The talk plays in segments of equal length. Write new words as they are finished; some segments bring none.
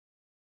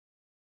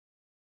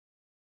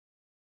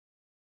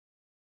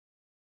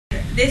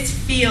this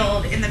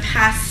field in the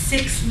past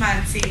 6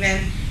 months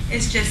even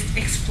is just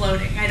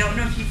exploding. I don't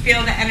know if you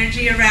feel the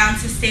energy around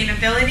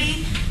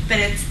sustainability, but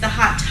it's the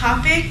hot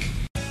topic.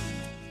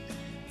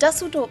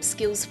 Dusseldorp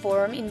Skills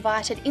Forum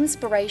invited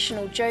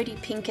inspirational Jodi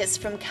Pincus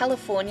from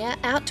California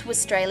out to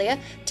Australia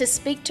to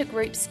speak to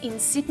groups in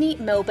Sydney,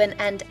 Melbourne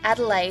and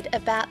Adelaide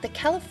about the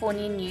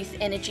Californian Youth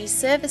Energy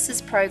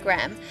Services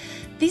Program.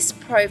 This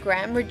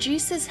program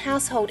reduces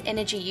household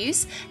energy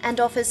use and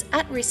offers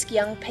at-risk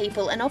young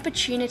people an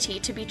opportunity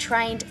to be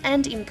trained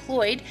and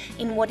employed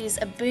in what is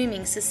a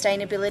booming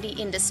sustainability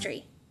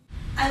industry.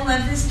 I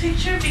love this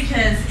picture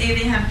because A,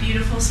 they have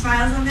beautiful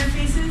smiles on their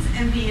faces,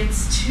 and B,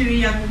 it's two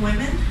young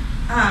women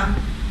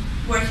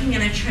working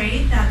in a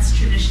trade that's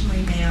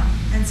traditionally male.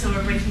 And so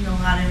we're breaking a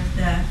lot of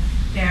the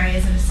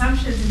barriers and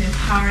assumptions and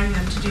empowering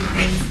them to do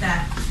things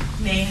that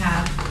they may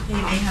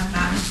have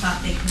not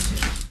thought they could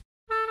do.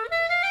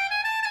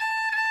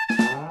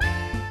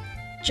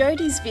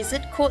 Jodi's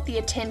visit caught the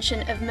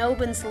attention of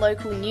Melbourne's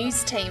local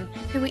news team,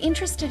 who were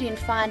interested in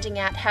finding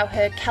out how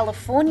her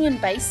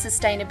Californian-based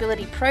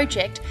sustainability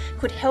project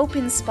could help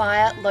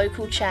inspire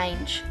local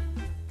change.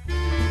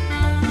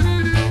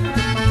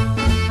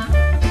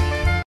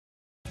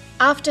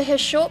 After her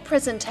short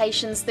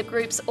presentations, the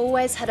groups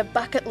always had a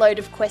bucket load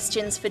of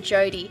questions for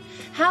Jodi.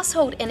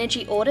 Household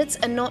energy audits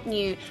are not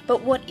new,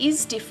 but what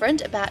is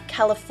different about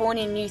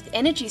Californian Youth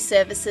Energy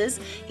Services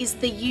is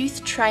the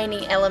youth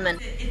training element.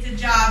 It's a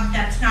job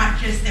that's not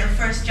just their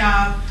first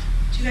job.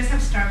 Do you guys have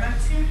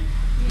Starbucks here?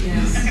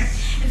 Yes. Okay.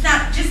 It's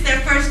not just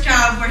their first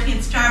job working at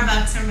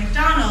Starbucks or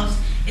McDonald's.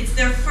 It's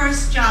their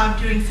first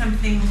job doing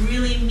something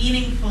really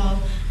meaningful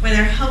where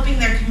they're helping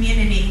their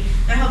community.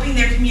 They're helping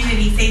their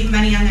community save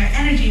money on their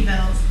energy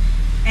bills.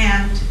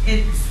 And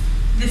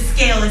the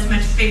scale is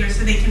much bigger,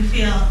 so they can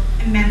feel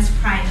immense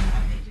pride in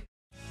what they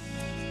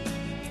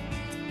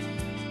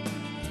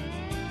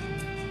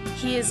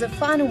do. Here's a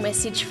final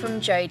message from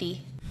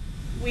Jodi.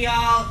 We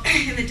all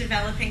in the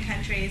developing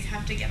countries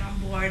have to get on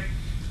board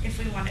if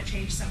we want to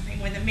change something.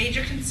 We're the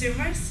major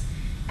consumers,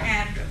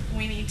 and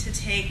we need to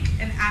take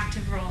an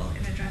active role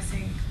in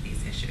addressing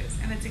these issues.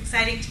 And it's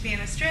exciting to be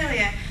in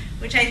Australia,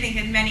 which I think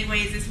in many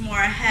ways is more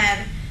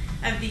ahead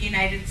of the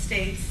United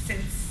States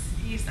since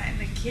you signed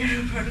the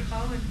Kyoto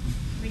Protocol and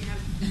we have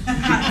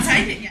not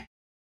signed it yet.